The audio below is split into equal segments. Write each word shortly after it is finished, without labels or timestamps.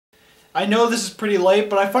I know this is pretty late,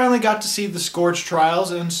 but I finally got to see the Scorch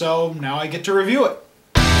trials, and so now I get to review it.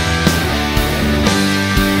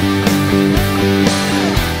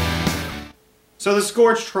 So the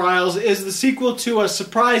Scorch Trials is the sequel to a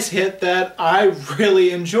surprise hit that I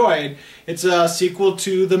really enjoyed. It's a sequel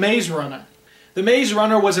to The Maze Runner. The Maze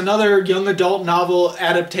Runner was another young adult novel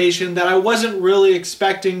adaptation that I wasn't really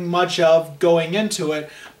expecting much of going into it,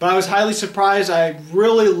 but I was highly surprised. I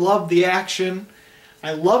really loved the action,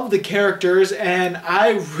 I loved the characters, and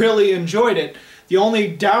I really enjoyed it. The only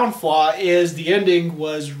downfall is the ending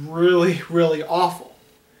was really awful.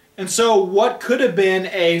 And so what could have been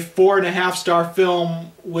a 4.5-star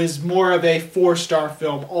film was more of a 4-star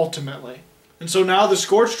film ultimately. And so now the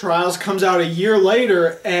Scorch Trials comes out a year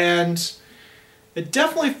later, and it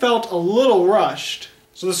definitely felt a little rushed.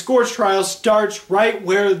 So the Scorch Trials starts right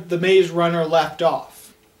where the Maze Runner left off.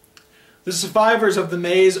 The survivors of the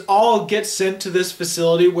maze all get sent to this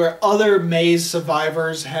facility where other maze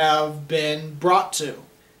survivors have been brought to.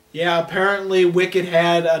 Yeah, apparently Wicked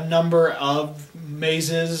had a number of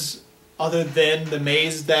mazes other than the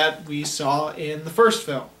maze that we saw in the first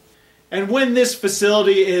film. And when this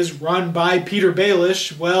facility is run by Peter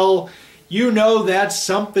Baelish, well, you know that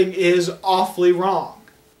something is awfully wrong.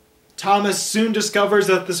 Thomas soon discovers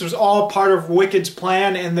that this was all part of Wicked's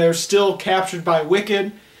plan and they're still captured by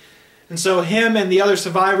Wicked. And so him and the other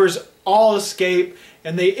survivors all escape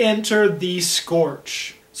and they enter the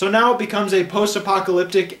Scorch. So now it becomes a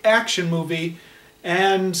post-apocalyptic action movie,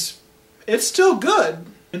 and it's still good.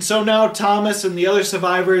 And so now Thomas and the other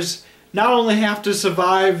survivors not only have to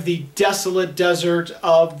survive the desolate desert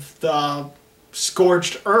of the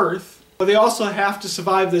scorched earth, but they also have to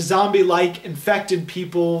survive the zombie-like infected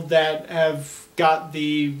people that have got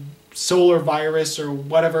the solar virus or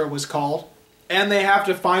whatever it was called. And they have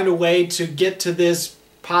to find a way to get to this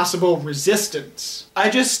possible resistance. I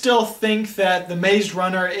just still think that The Maze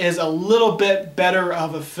Runner is a little bit better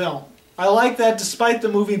of a film. I like that despite the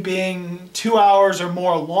movie being 2 hours or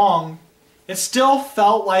more long, it still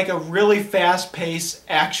felt like a really fast-paced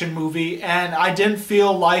action movie, and I didn't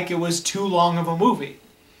feel like it was too long of a movie.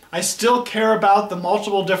 I still care about the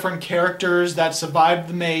multiple different characters that survived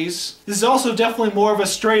the maze. This is also definitely more of a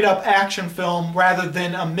straight-up action film rather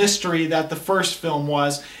than a mystery that the first film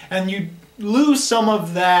was, and you lose some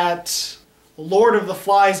of that Lord of the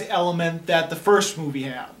Flies element that the first movie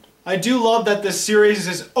had. I do love that this series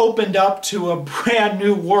is opened up to a brand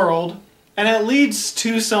new world, and it leads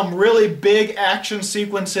to some really big action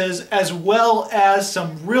sequences as well as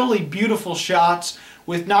some really beautiful shots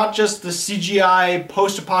with not just the CGI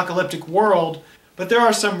post-apocalyptic world, but there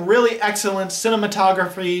are some really excellent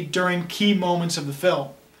cinematography during key moments of the film.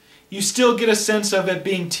 You still get a sense of it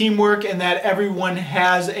being teamwork and that everyone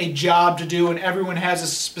has a job to do and everyone has a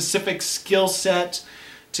specific skill set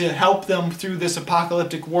to help them through this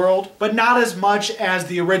apocalyptic world, but not as much as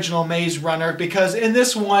the original Maze Runner, because in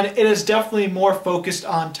this one it is definitely more focused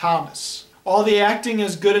on Thomas. All the acting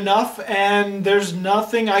is good enough and there's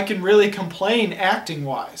nothing I can really complain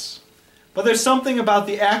acting-wise. But there's something about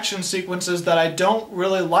the action sequences that I don't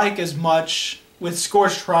really like as much with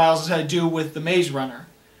Scorch Trials as I do with The Maze Runner.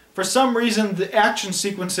 For some reason, the action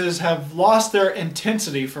sequences have lost their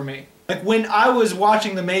intensity for me. Like when I was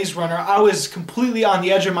watching The Maze Runner, I was completely on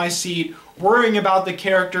the edge of my seat, worrying about the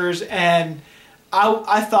characters, and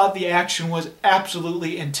I thought the action was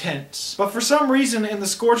absolutely intense. But for some reason in the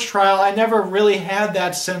Scorch Trial, I never really had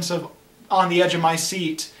that sense of on the edge of my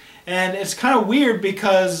seat. And it's kind of weird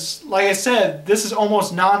because, like I said, this is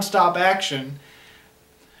almost non-stop action.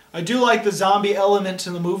 I do like the zombie element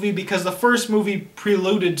in the movie because the first movie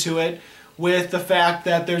preluded to it with the fact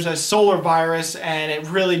that there's a solar virus and it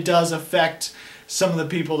really does affect some of the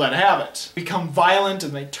people that have it. They become violent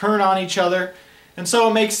and they turn on each other, and so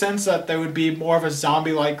it makes sense that there would be more of a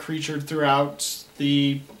zombie-like creature throughout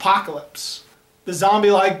the apocalypse. The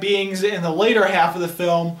zombie-like beings in the later half of the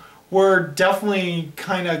film were definitely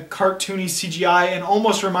kind of cartoony CGI and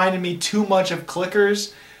almost reminded me too much of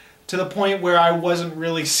clickers, to the point where I wasn't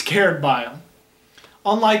really scared by them.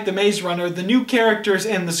 Unlike The Maze Runner, the new characters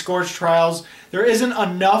in the Scorch Trials, there isn't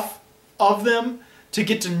enough of them to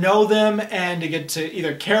get to know them and to get to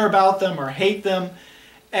either care about them or hate them,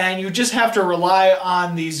 and you just have to rely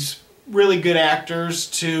on these really good actors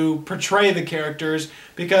to portray the characters,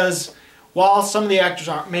 because while some of the actors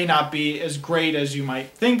may not be as great as you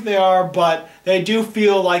might think they are, but they do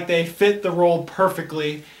feel like they fit the role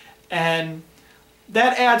perfectly, and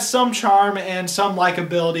that adds some charm and some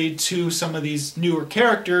likability to some of these newer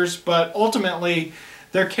characters, but ultimately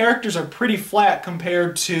their characters are pretty flat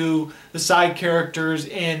compared to the side characters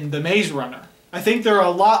in The Maze Runner. I think there are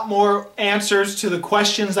a lot more answers to the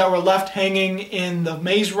questions that were left hanging in The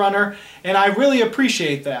Maze Runner, and I really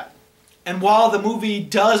appreciate that. And while the movie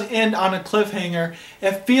does end on a cliffhanger,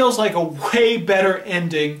 it feels like a way better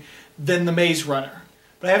ending than The Maze Runner.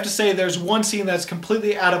 But I have to say there's one scene that's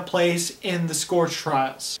completely out of place in the Scorch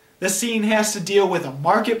trials. This scene has to deal with a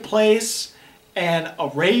marketplace and a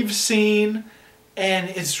rave scene, and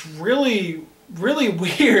it's really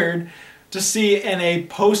weird to see in a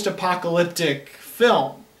post-apocalyptic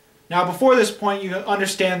film. Now before this point you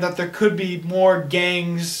understand that there could be more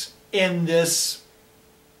gangs in this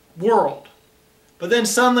world. But then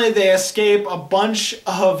suddenly they escape a bunch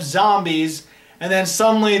of zombies, and then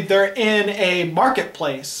suddenly they're in a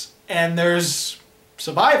marketplace and there's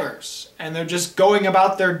survivors and they're just going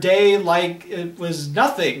about their day like it was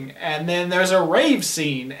nothing, and then there's a rave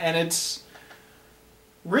scene and it's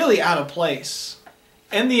really out of place.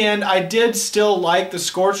 In the end, I did still like the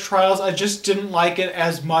Scorch Trials, I just didn't like it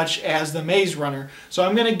as much as the Maze Runner. So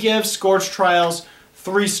I'm going to give Scorch Trials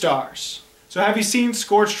 3 stars. So have you seen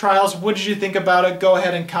Scorch Trials? What did you think about it? Go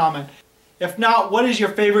ahead and comment. If not, what is your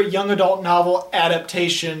favorite young adult novel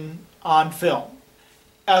adaptation on film?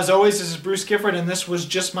 As always, this is Bruce Gifford, and this was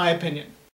Just My Opinion.